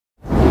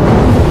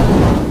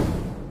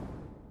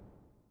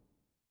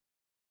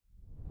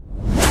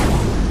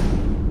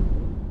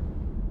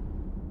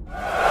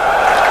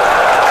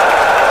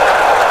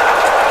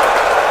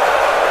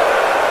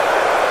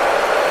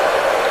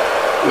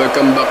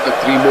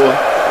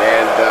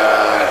and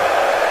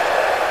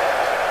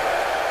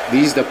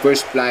this is the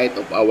first flight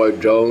of our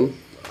drone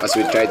as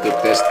we try to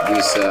test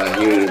this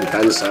here in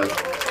Tansa.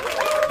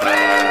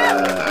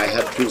 I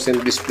have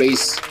chosen this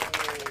place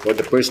for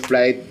the first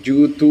flight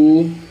due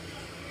to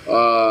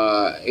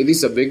it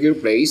is a bigger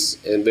place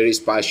and very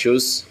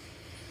spacious.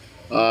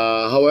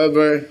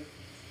 However,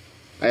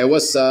 I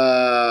was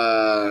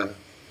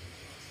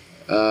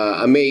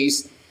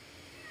amazed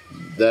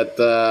that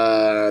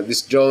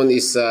this drone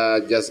is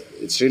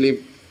it's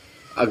really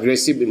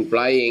aggressive in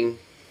flying.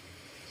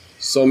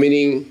 So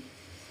meaning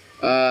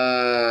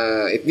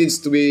it needs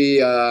to be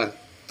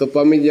to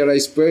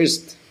familiarize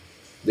first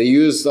the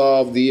use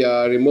of the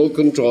remote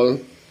control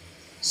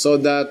so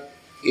that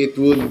it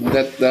would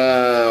not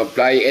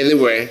fly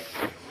anywhere.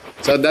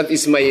 So that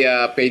is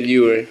my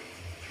failure.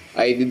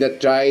 I did not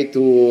try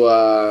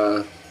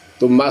to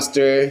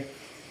master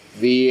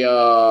the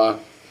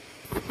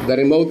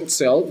remote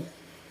itself,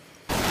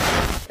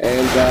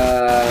 and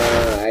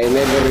I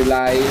never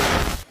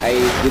I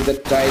did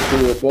not try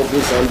to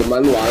focus on the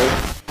manual.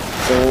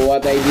 So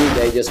what I did,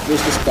 I just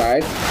pushed the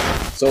start.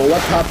 So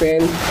what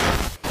happened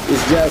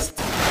is just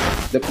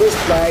the first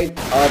flight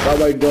of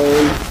our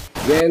drone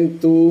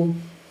went to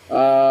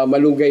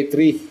Malungay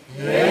Tree,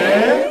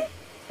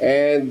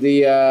 and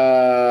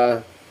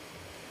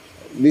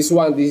this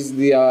is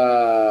the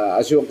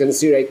as you can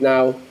see right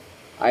now.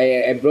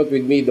 I brought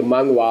with me the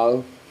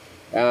manual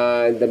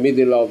in the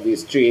middle of the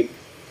street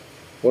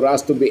for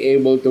us to be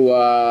able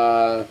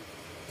to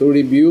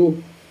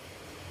review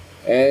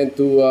and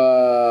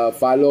to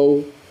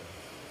follow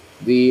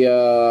the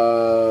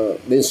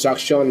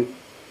instruction.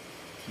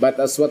 But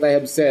as what I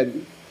have said,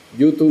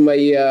 due to my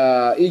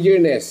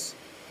eagerness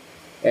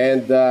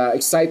and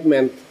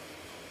excitement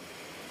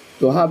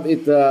to have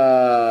it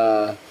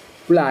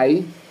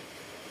fly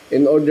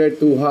in order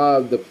to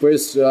have the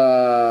first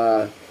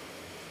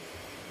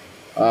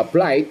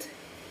flight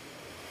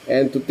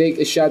and to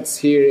take shots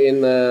here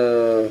in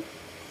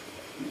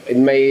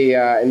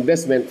my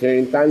investment here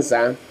in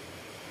Tansa.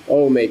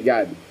 Oh my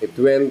God, it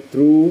went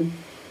through,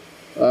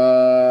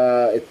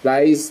 it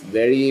flies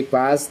very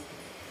fast,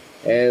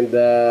 and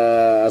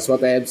as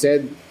what I have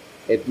said,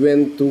 it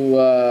went to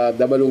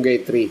the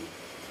Malungay Tree.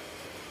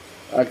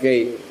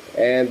 Okay,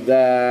 and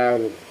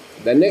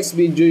the next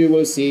video you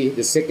will see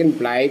the second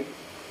flight.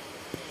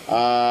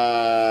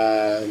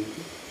 I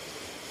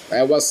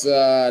was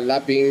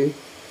lapping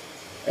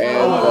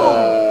and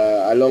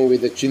along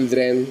with the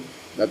children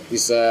that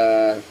is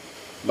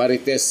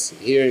Marites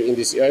here in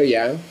this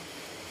area.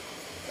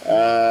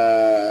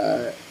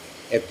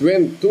 It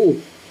went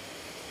to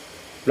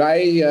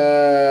fly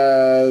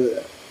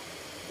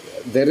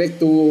direct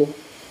to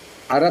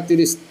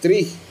Aratiles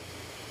tree.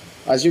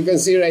 As you can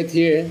see right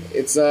here,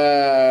 it's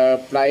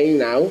flying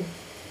now.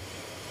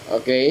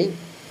 Okay,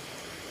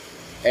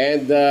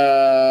 and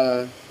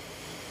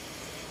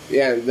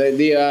yeah,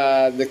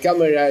 the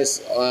camera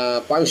is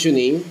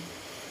functioning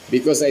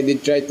because I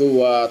did try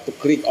to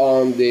click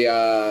on the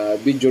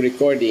video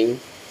recording.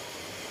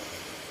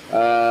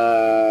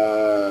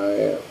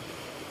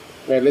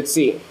 Well, let's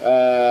see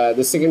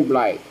the second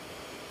flight.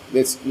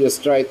 Let's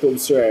just try to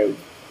observe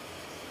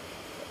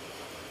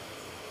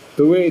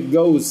to where it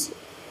goes.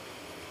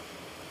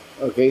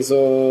 Okay,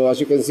 so as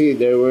you can see,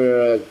 there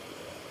were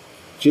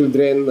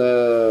children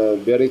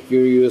very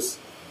curious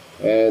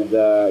and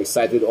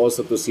excited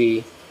also to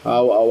see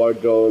how our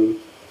drone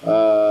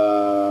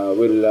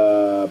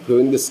will flew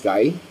in the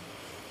sky.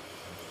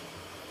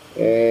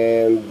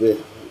 And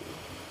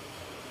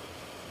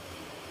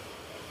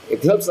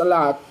it helps a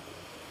lot,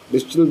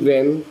 these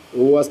children,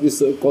 who was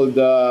this called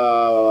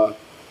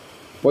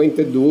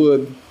pointed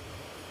wood,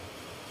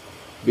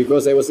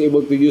 because I was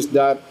able to use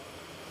that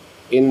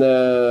in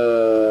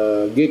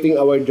getting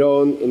our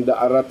drone in the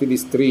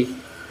Aratiles tree.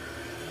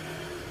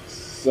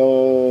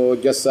 So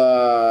just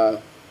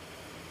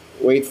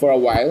wait for a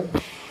while,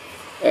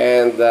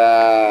 and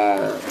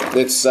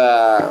let's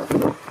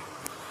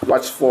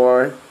watch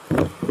for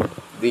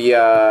the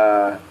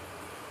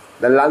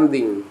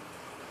landing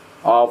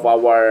of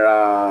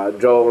our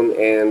drone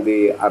and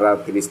the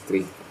Aratiles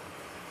tree.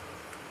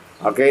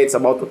 Okay, it's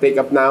about to take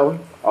up now.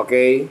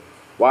 Okay,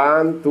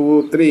 1,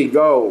 2, 3,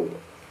 go.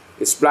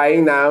 It's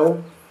flying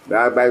now.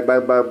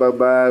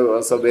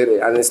 Also very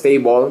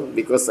unstable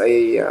because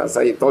as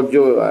I told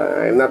you,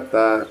 I'm not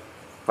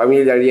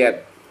familiar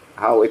yet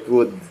how it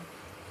would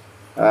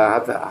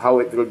how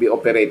it will be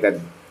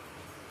operated.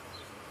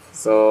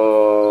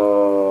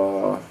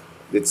 So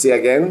let's see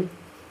again.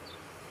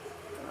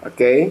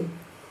 Okay,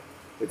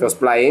 it was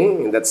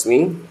flying, and that's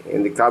me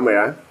in the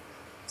camera.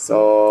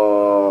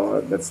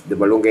 So that's the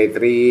Malungay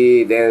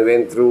Tree. Then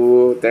went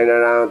through, turn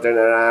around.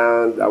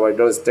 Our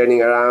drone's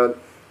turning around,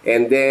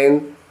 and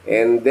then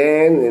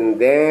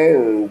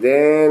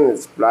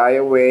it's fly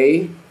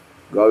away,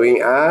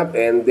 going up,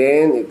 and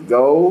then it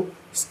go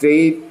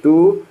straight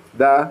to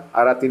the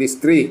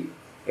Aratiles tree,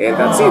 and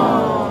that's it.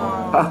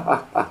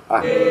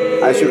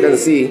 As you can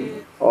see,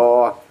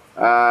 our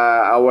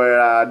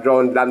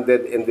drone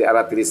landed in the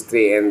Aratiles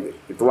tree, and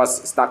it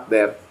was stuck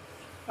there.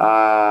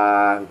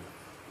 uh,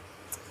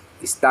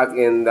 stuck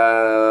in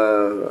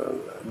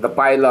the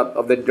pilot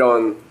of the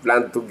drone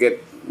planned to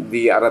get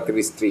the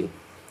Aratiles tree.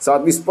 So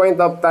at this point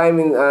of time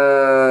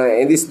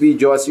in this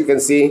video, as you can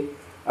see,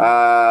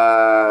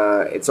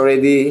 it's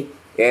already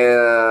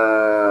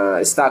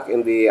stuck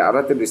in the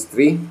Aratiles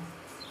tree,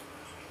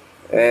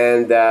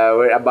 and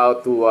we're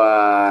about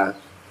to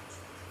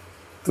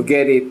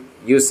get it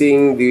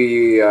using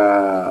the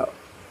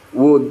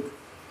wood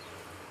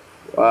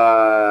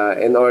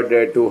in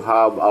order to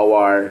have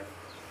our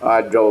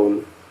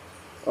drone.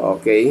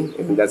 Okay,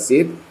 and that's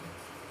it.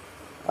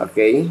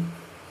 Okay,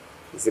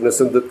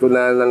 sinusundot ko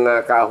na ng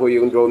kahoy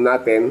yung drone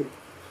natin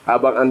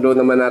habang ang drone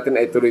naman natin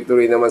ay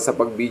tuloy-tuloy naman sa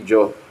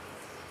pag-video.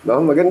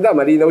 No? Maganda,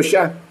 malinaw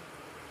siya.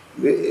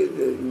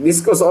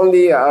 This costs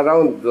only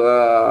around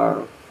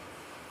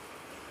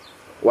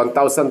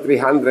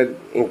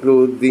 1,300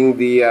 including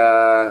the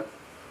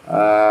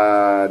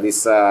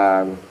this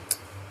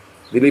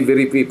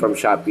delivery fee from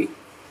Shopee.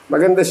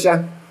 Maganda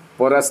siya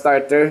for a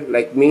starter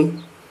like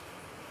me.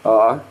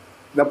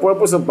 The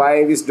purpose of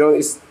buying this drone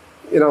is,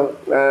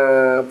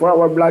 for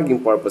our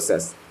vlogging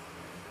purposes,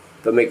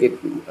 to make it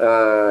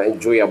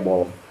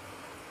enjoyable,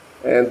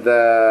 and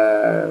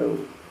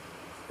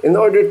in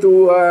order to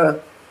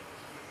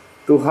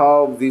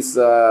have this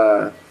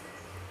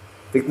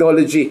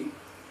technology,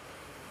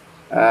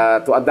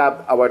 to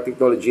adapt our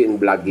technology in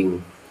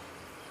vlogging.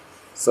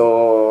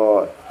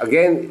 So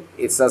again,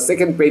 it's a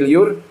second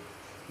failure.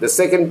 The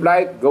second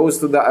flight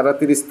goes to the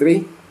Aratiles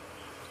tree,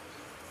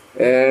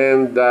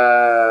 and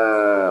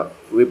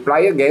we fly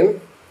again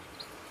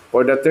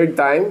for the third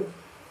time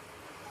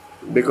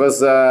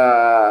because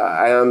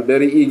I am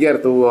very eager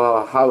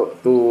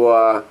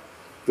to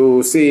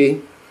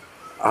see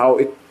how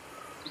it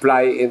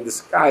fly in the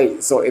sky.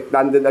 So it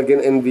landed again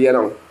in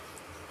the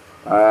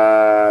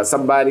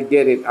somebody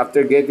get it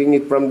after getting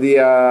it from the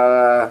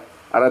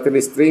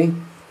Aratiles tree.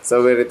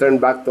 So we return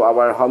back to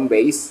our home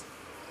base,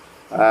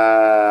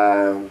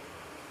 to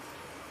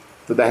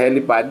the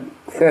helipad,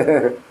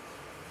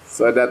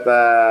 so that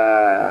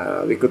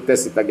we could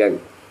test it again.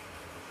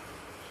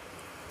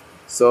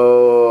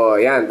 So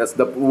yeah, that's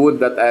the wood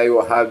that I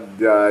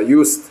had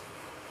used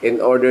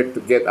in order to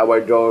get our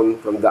drone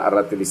from the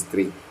Aratiles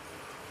tree.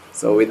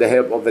 So with the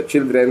help of the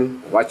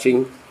children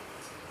watching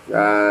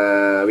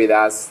with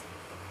us,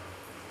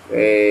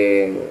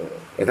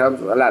 it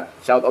helps a lot.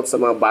 Shout out sa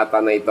mga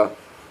bata na ito.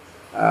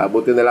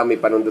 Buti na lang may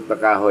panundot na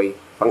kahoy,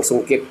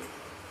 pangsungkit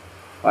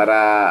para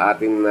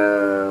atin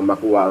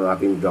makuha ang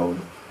ating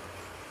drone.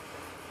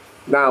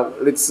 Now,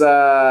 let's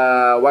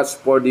watch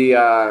for the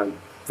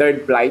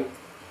third flight.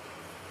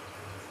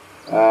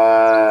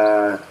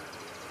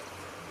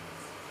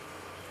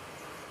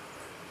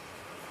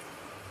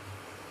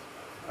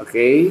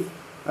 Okay,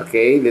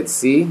 let's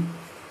see.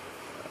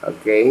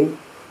 Okay.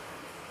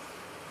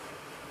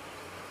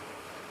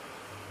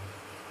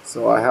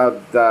 So I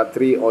have the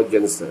three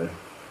audiences.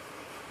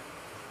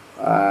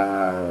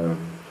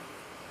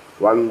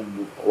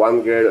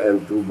 One girl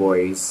and two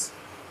boys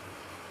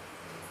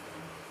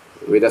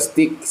with a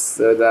stick,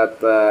 so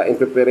that in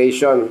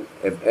preparation,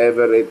 if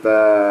ever it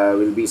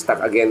will be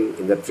stuck again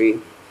in the tree,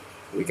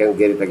 we can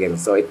get it again.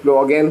 So it flew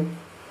again,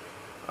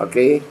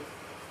 okay,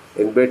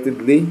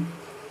 invertedly.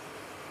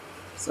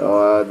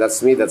 So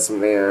that's me, that's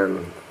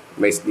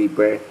my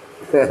sleeper.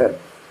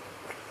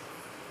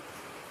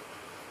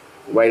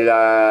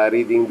 While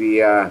reading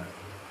the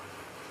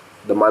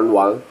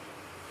manual.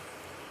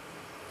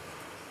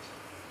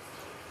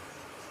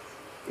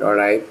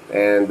 Alright,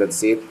 and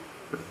that's it.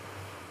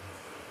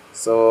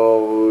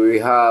 So we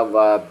have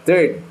a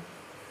third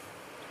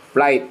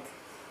flight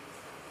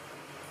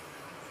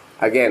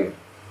again.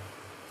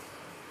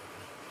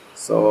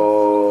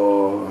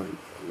 So,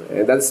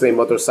 and that's my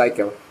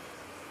motorcycle,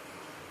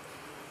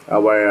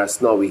 our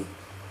Snowy.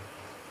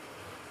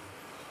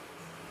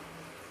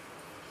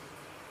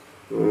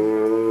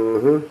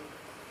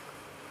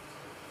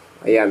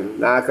 Ayan,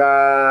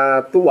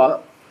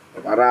 nakakatuwa,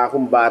 para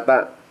akong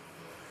bata.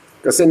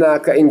 Kasi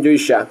nakaka-enjoy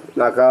siya,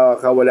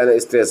 nakakawala ng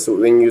stress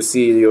when you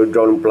see your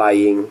drone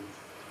flying.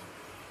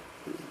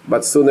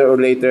 But sooner or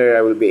later,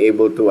 I will be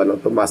able to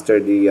master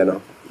the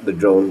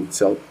drone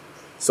itself.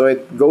 So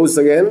it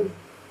goes again.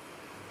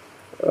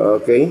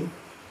 Okay.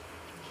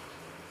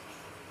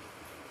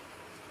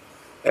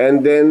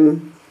 And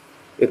then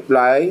it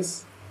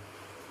flies.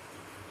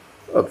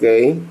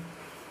 Okay.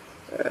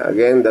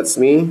 Again,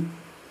 that's me.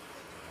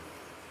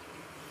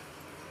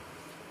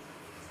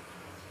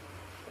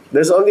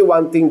 There's only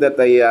one thing that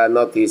I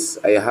noticed.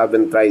 I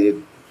haven't tried it.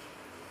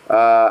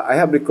 I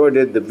have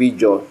recorded the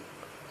video.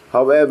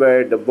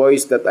 However, the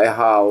voice that I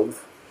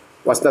have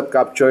was not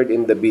captured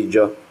in the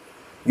video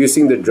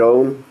using the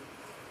drone.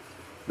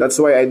 That's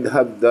why I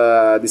had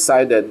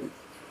decided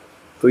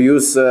to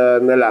use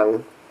na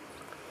lang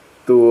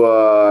to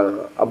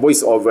a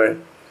voiceover.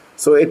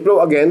 So it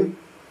flew again.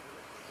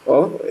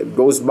 Oh, it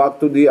goes back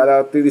to the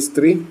Aratiles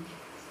tree,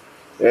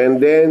 and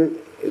then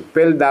it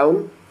fell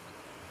down.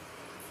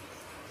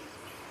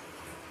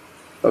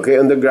 Okay,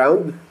 on the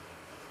ground.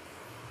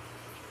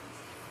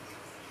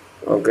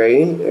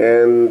 Okay,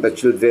 and the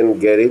children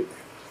get it.